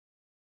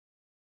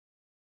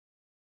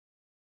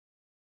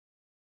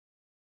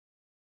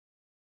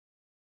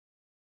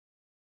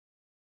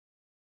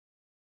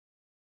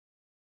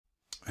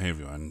Hey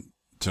everyone,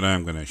 today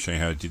I'm going to show you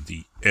how I did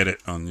the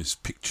edit on this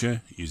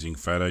picture using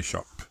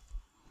Photoshop.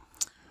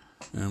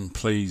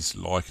 Please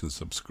like and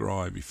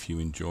subscribe if you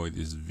enjoy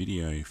this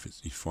video, if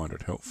you find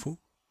it helpful.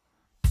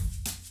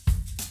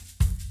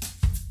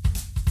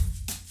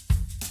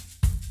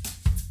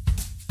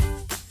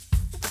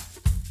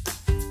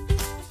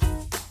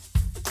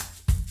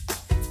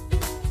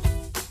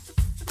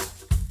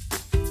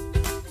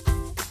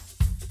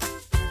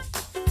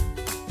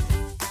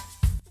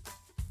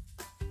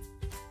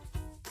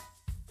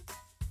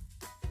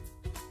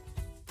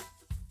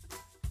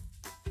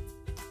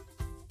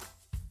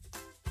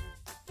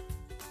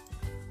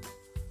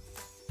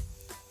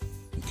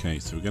 Okay,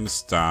 so we're going to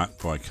start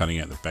by cutting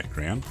out the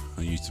background.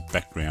 I use the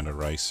background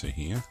eraser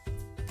here.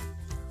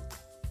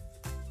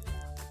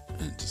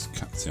 And it just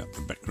cuts out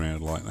the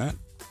background like that.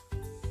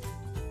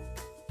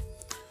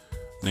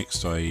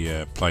 Next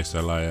I place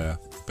a layer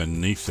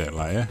beneath that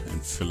layer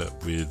and fill it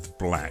with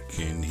black.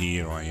 And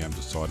here I am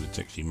decided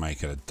to actually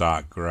make it a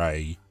dark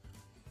grey.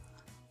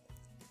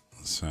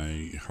 So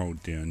you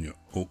hold down your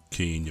Alt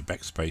key and your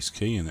backspace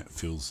key and that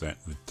fills that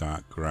with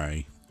dark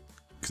grey.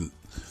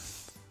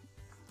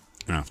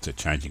 After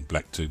changing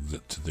black to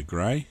the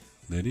grey,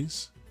 that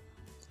is.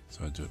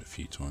 So I do it a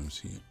few times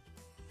here.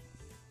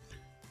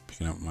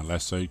 Picking up my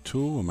lasso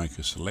tool, I'll make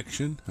a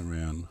selection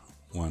around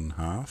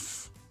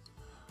 1/2.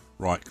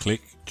 Right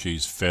click,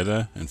 choose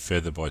feather and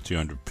feather by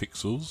 200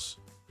 pixels.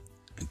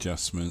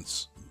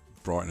 Adjustments,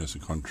 brightness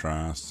and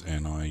contrast,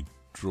 and I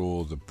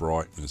draw the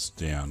brightness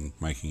down,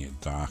 making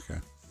it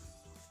darker.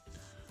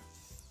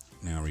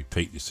 Now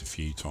repeat this a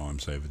few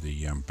times over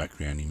the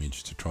background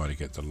image to try to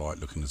get the light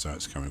looking as though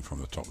it's coming from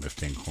the top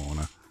left hand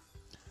corner.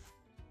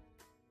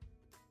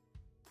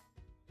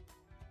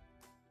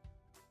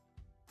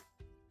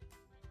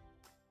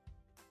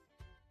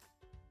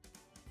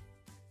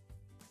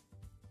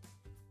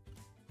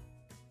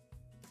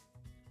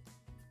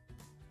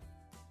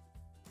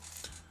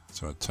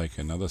 So I take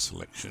another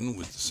selection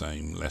with the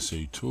same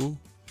lasso tool,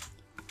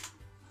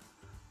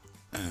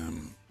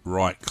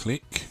 right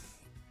click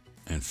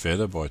and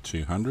feather by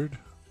 200,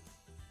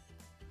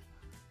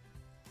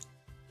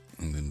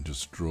 and then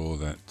just draw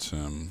that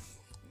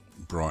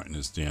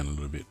brightness down a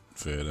little bit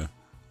further.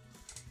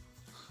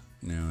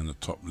 Now in the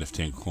top left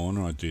hand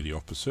corner I do the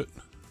opposite,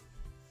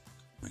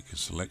 make a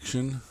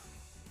selection,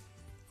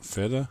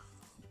 feather,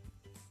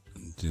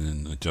 and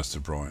then adjust the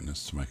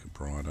brightness to make it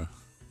brighter.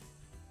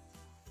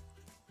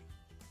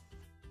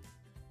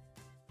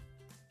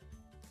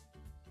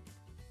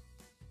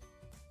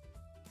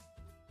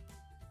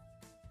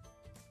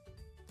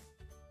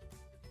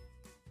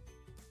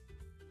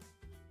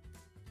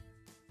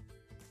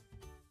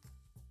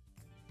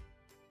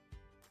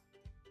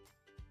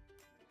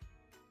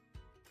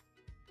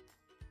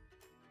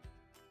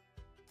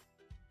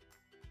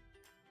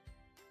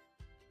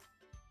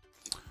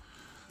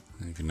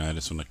 If you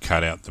notice, when I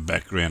cut out the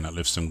background, it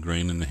left some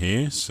green in the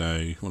hair.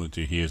 So what I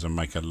do here is I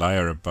make a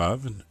layer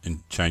above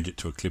and change it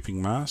to a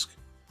clipping mask.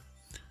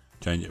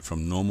 Change it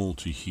from normal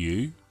to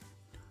hue.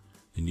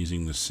 And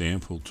using the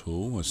sample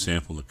tool, I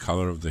sample the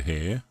color of the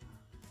hair.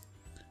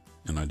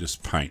 And I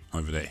just paint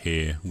over that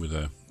hair with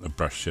a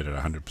brush set at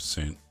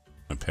 100%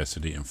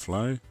 opacity and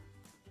flow.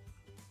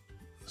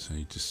 So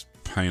you just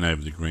paint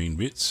over the green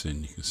bits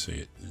and you can see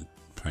it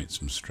paints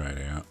them straight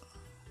out.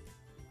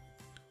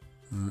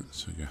 Alright,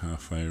 so go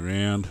halfway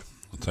around.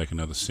 I'll take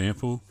another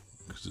sample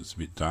because it's a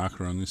bit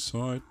darker on this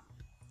side,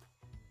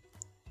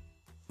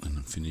 and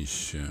I'll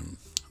finish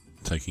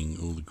taking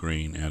all the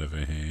green out of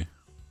her hair.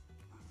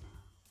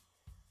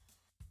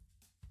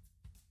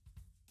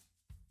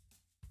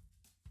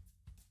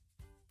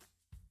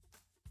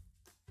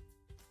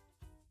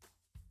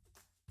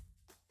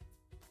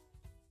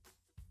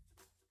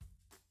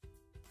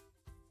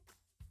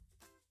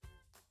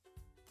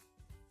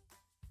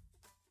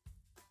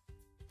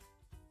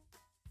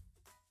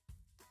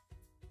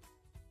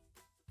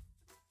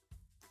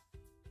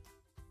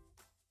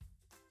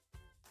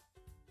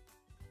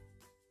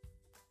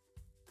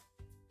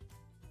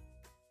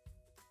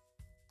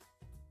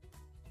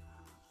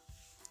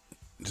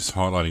 Just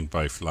highlighting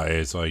both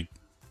layers, I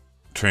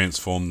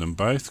transform them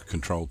both.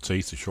 Control T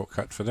is a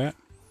shortcut for that,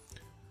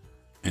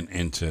 and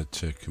enter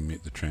to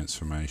commit the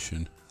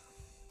transformation.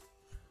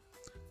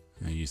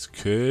 Now use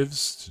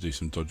curves to do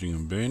some dodging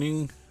and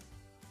burning.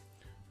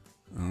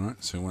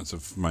 Alright, so once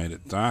I've made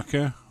it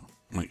darker,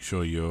 make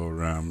sure your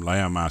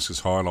layer mask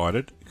is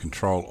highlighted.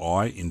 Control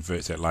I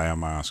inverts that layer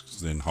mask,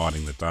 then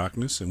hiding the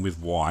darkness, and with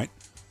white,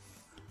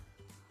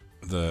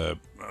 the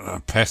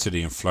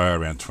opacity and flow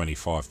around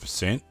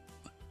 25%.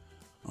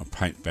 I'll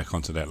paint back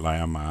onto that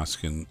layer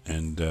mask and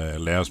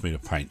allows me to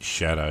paint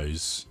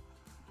shadows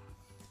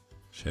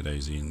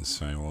in,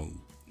 so I'll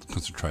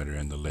concentrate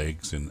around the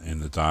legs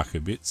and the darker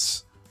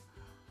bits.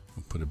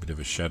 I'll put a bit of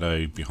a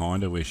shadow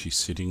behind her where she's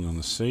sitting on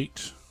the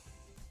seat.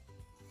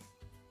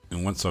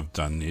 And once I've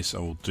done this, I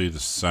will do the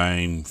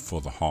same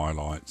for the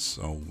highlights.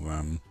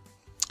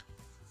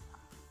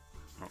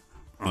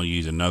 I'll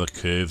use another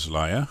curves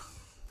layer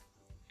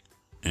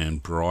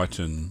and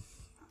brighten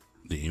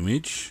the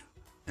image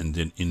and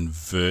then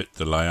invert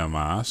the layer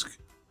mask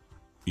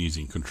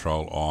using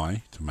Control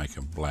I to make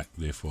it black,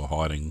 therefore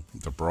hiding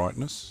the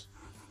brightness.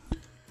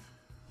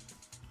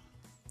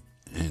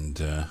 And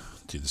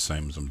do the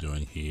same as I'm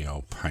doing here.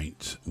 I'll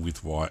paint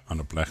with white on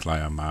a black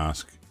layer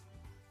mask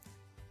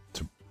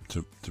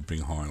to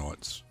bring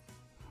highlights.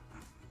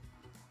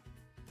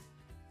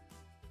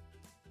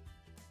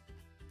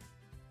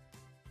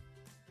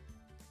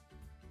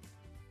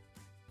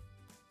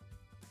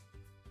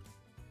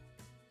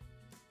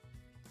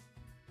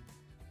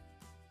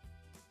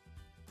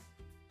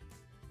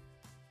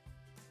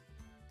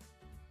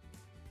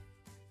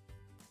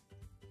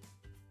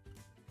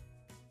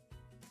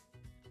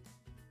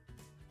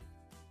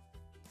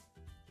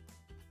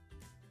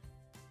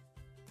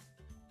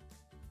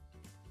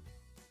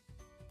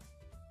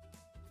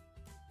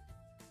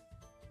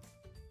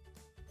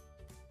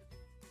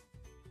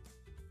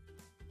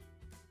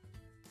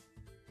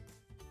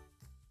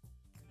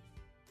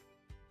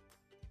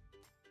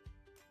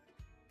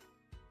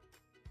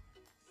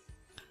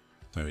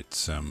 So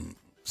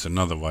it's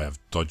another way of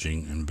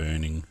dodging and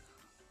burning.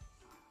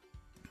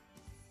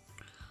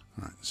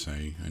 Right, so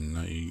a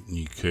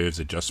new curves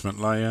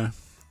adjustment layer,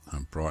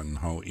 brighten the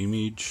whole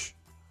image.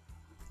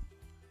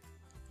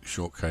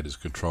 Shortcut is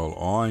Control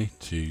I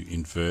to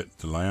invert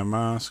the layer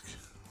mask.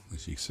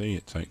 As you see,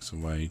 it takes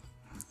away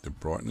the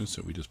brightness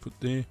that we just put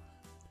there.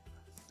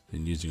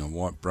 Then using a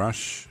white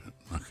brush,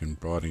 I can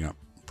brighten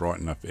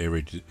up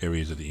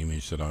areas of the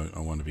image that I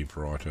want to be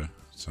brighter.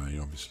 So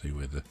obviously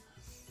where the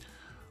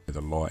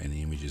light in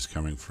the image is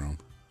coming from.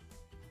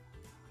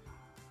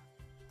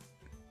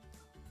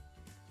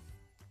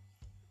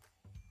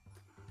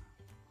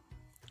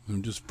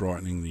 I'm just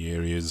brightening the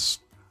areas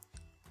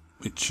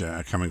which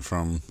are coming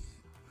from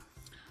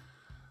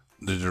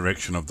the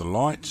direction of the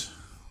light.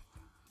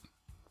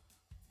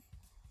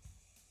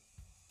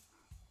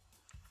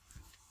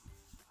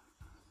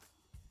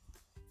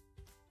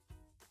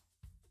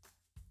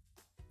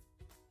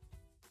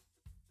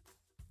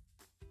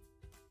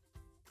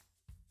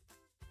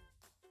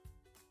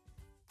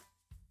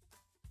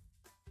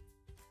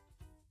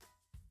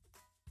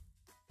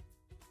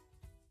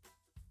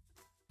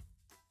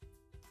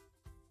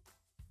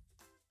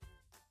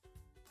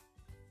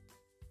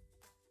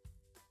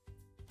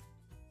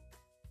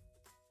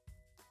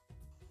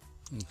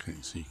 Okay,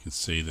 so you can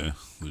see the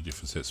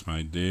difference that's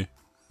made there.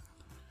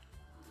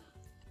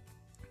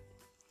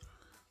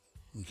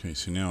 Okay,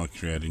 so now I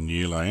create a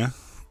new layer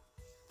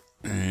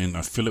and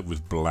I fill it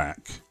with black.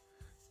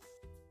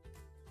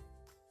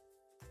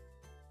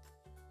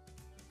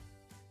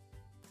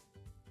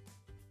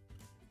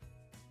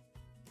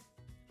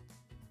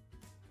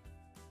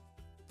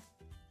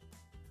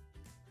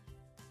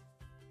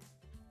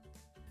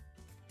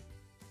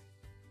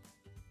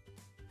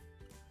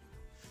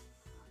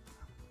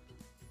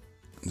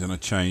 Then I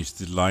changed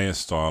the layer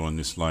style on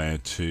this layer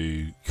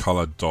to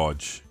color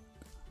dodge.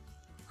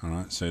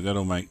 Alright, so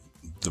that'll make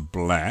the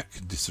black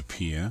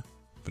disappear,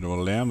 but it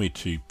will allow me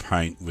to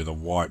paint with a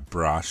white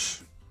brush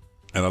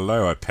at a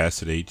low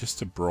opacity just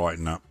to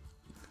brighten up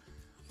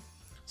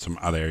some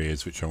other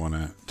areas which I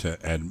want to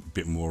add a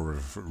bit more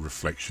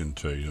reflection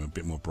to, a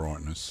bit more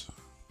brightness.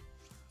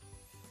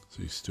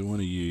 So you still want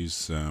to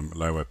use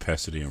low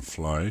opacity and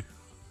flow,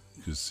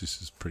 because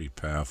this is pretty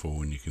powerful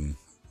when you can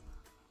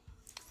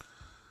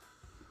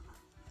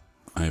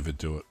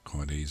overdo it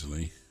quite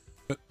easily.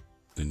 But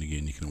then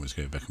again, you can always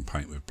go back and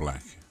paint with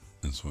black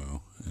as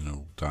well, and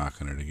it'll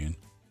darken it again.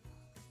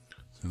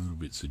 So little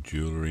bits of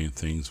jewellery and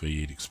things where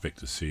you'd expect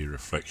to see a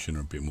reflection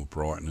or a bit more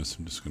brightness.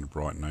 I'm just going to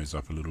brighten those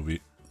up a little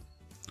bit.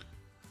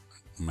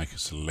 Make a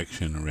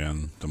selection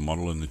around the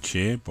model in the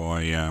chair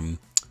by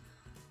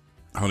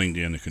holding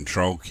down the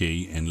Control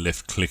key and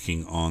left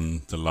clicking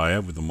on the layer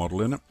with the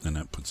model in it, and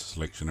that puts a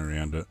selection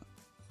around it.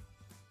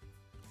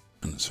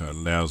 And so it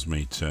allows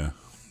me to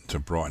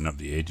brighten up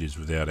the edges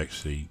without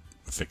actually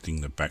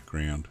affecting the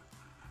background.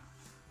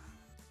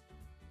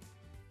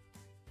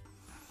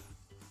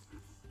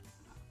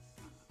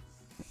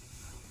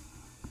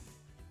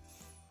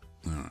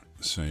 Alright,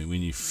 so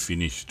when you've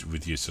finished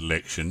with your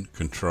selection,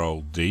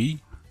 Control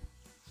D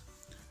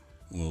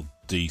will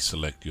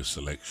deselect your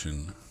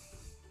selection.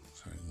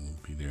 So we'll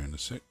be there in a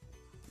sec.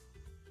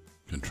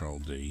 Control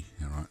D,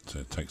 alright, so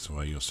it takes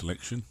away your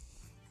selection.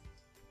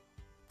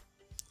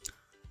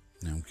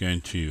 Now I'm going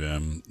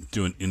to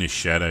do an inner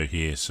shadow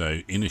here.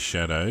 So inner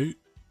shadow,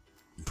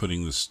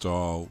 putting the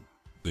style,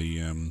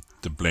 the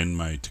blend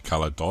mode to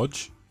color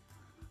dodge,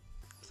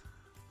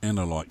 and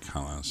I like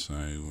color, so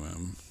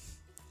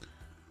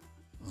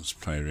let's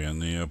play around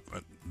there.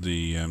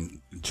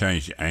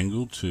 Change the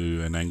angle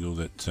to an angle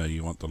that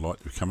you want the light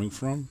to be coming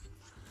from,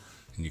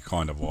 and you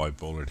kind of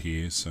eyeball it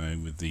here. So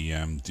with the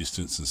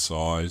distance and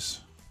size,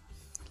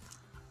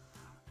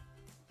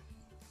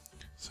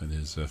 so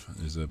there's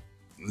a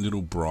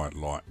little bright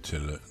light to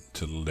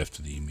the left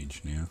of the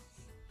image now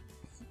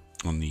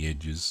on the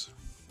edges.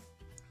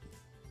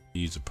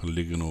 Use a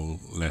polygonal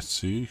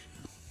lasso,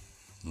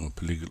 or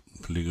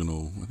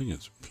polygonal, I think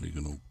it's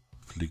polygonal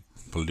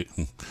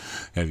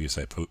how do you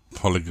say,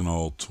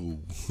 polygonal tool.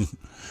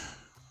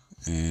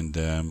 And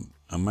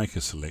I make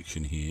a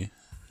selection here,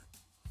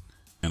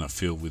 and I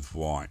fill with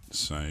white.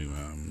 So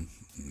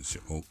it's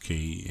your Alt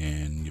key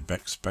and your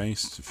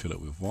backspace to fill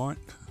it with white.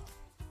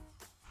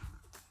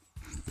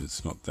 If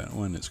it's not that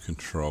one, it's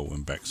Control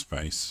and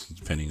backspace,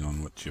 depending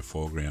on what your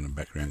foreground and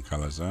background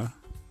colors are.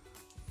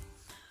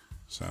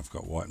 So I've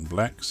got white and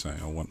black, so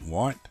I want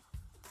white.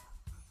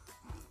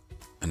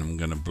 And I'm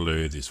going to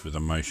blur this with a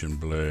motion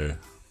blur.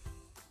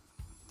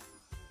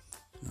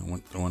 I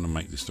want to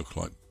make this look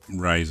like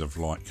rays of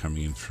light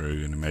coming in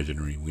through an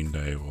imaginary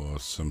window or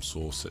some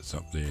source that's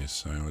up there.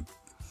 So I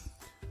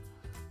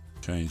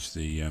change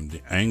the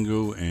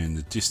angle and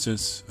the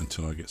distance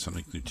until I get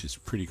something which is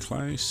pretty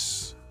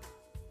close,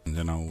 and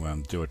then I'll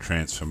do a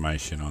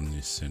transformation on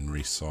this and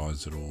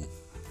resize it all.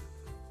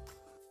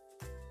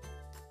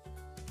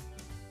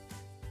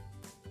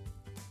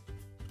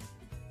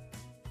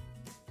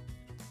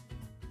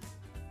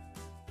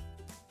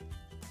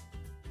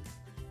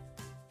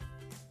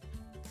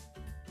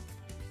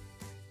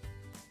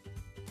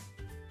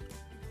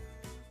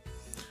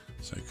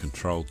 So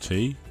Control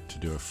T to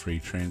do a free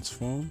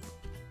transform.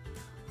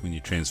 When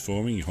you're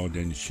transforming, you hold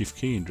down your Shift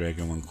key and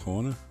drag on one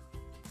corner,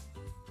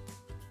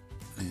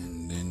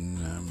 and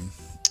then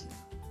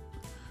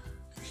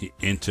hit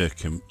Enter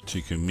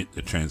to commit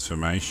the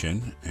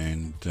transformation.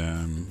 And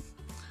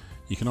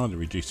you can either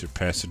reduce the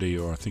opacity,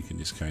 or I think in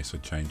this case I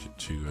change it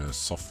to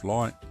soft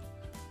light,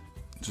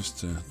 just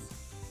to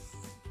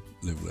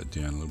level it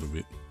down a little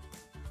bit.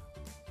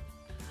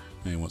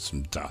 Now I want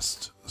some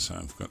dust, so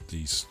I've got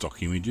these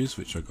stock images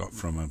which I got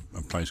from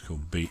a place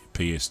called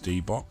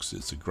PSD Box.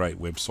 It's a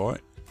great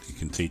website. It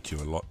can teach you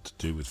a lot to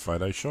do with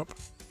Photoshop.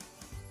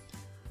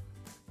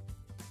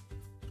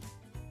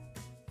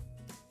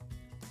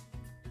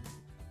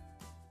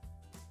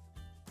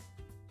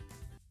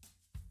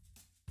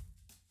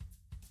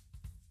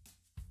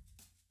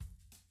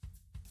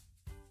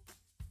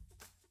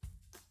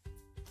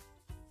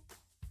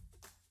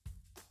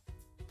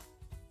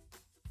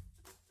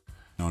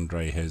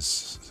 Andre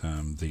has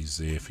these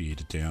there for you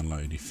to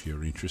download if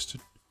you're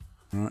interested.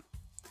 Alright,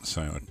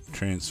 so I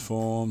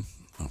transform,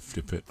 I'll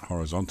flip it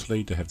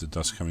horizontally to have the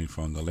dust coming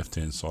from the left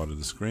hand side of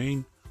the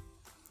screen.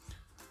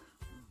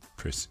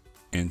 Press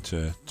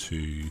Enter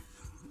to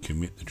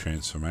commit the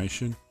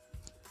transformation.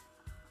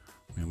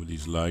 And with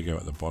his logo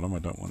at the bottom, I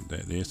don't want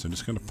that there, so I'm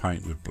just going to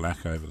paint with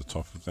black over the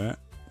top of that.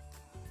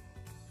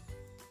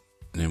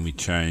 And then we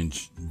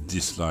change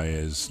this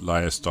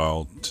layer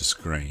style to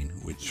screen,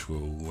 which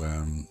will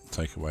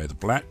take away the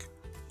black,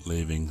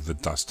 leaving the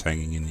dust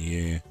hanging in the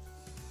air.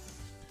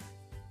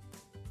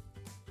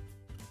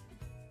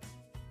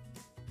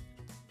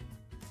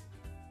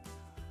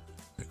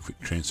 A quick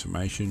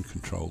transformation,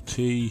 Control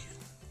T.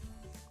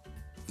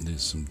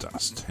 There's some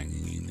dust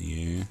hanging in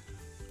the air.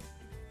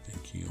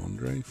 Thank you,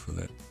 Andre, for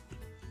that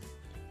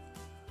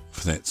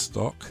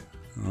stock.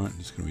 Alright,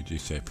 just going to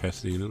reduce the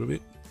opacity a little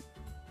bit.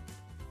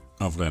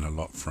 I've learned a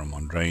lot from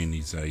Andre and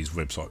his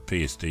website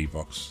PSD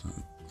Box.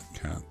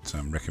 I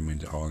can't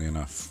recommend it highly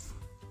enough.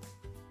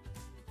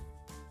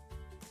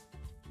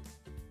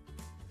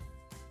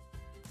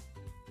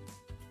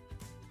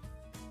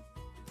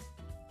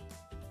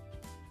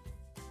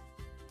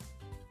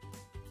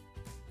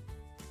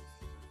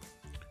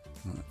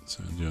 Right,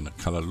 so I'm doing a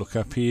colour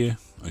lookup here.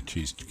 I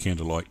choose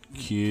Candlelight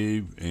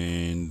Cube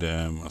and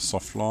a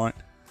soft light.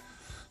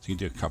 So you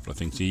can do a couple of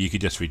things here. You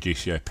could just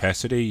reduce the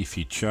opacity if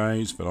you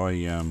chose, but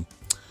I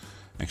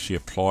actually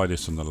apply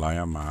this on the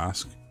layer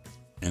mask,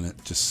 and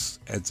it just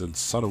adds a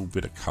subtle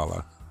bit of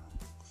colour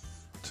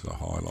to the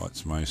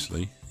highlights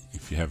mostly.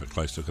 If you have a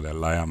close look at that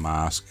layer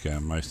mask,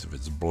 most of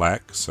it's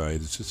black, so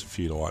there's just a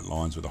few light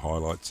lines where the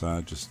highlights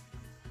are, just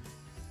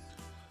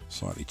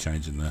slightly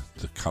changing the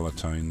colour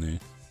tone there.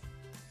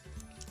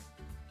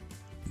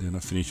 Then I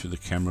finish with the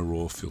camera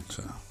raw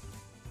filter.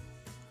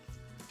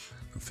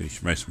 I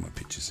finish most of my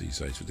pictures these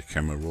days with the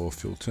camera raw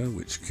filter,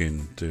 which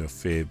can do a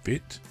fair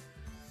bit.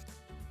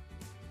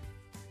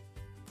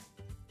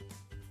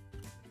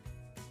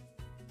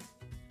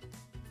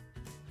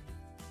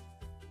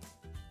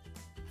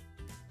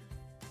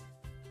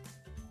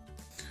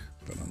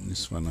 But on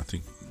this one, I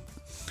think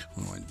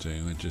what I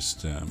do, I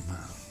just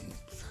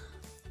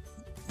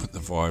put the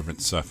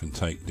vibrance up and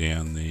take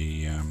down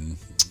the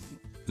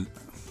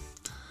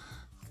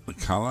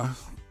colour,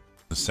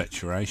 the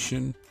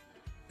saturation,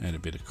 add a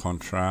bit of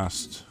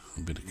contrast, a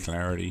bit of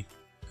clarity,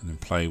 and then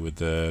play with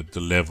the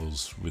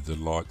levels with the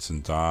lights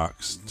and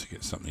darks to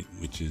get something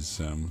which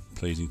is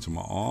pleasing to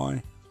my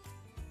eye.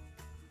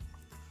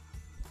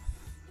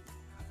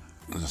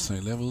 As I say,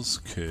 levels,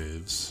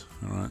 curves.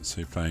 Alright,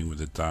 so playing with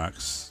the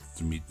darks,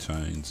 the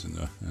mid-tones,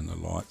 and the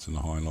lights and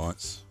the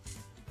highlights.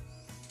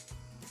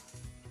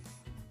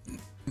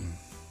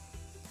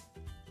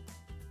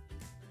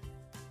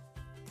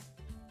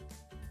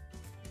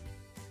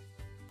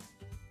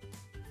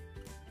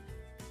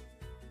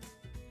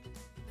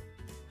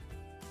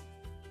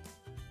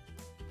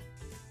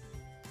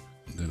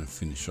 Then I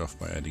finish off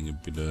by adding a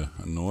bit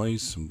of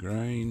noise, some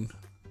grain.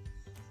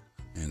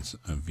 and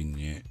a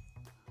vignette.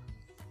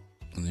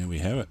 And there we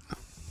have it.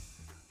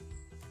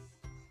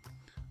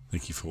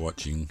 Thank you for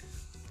watching.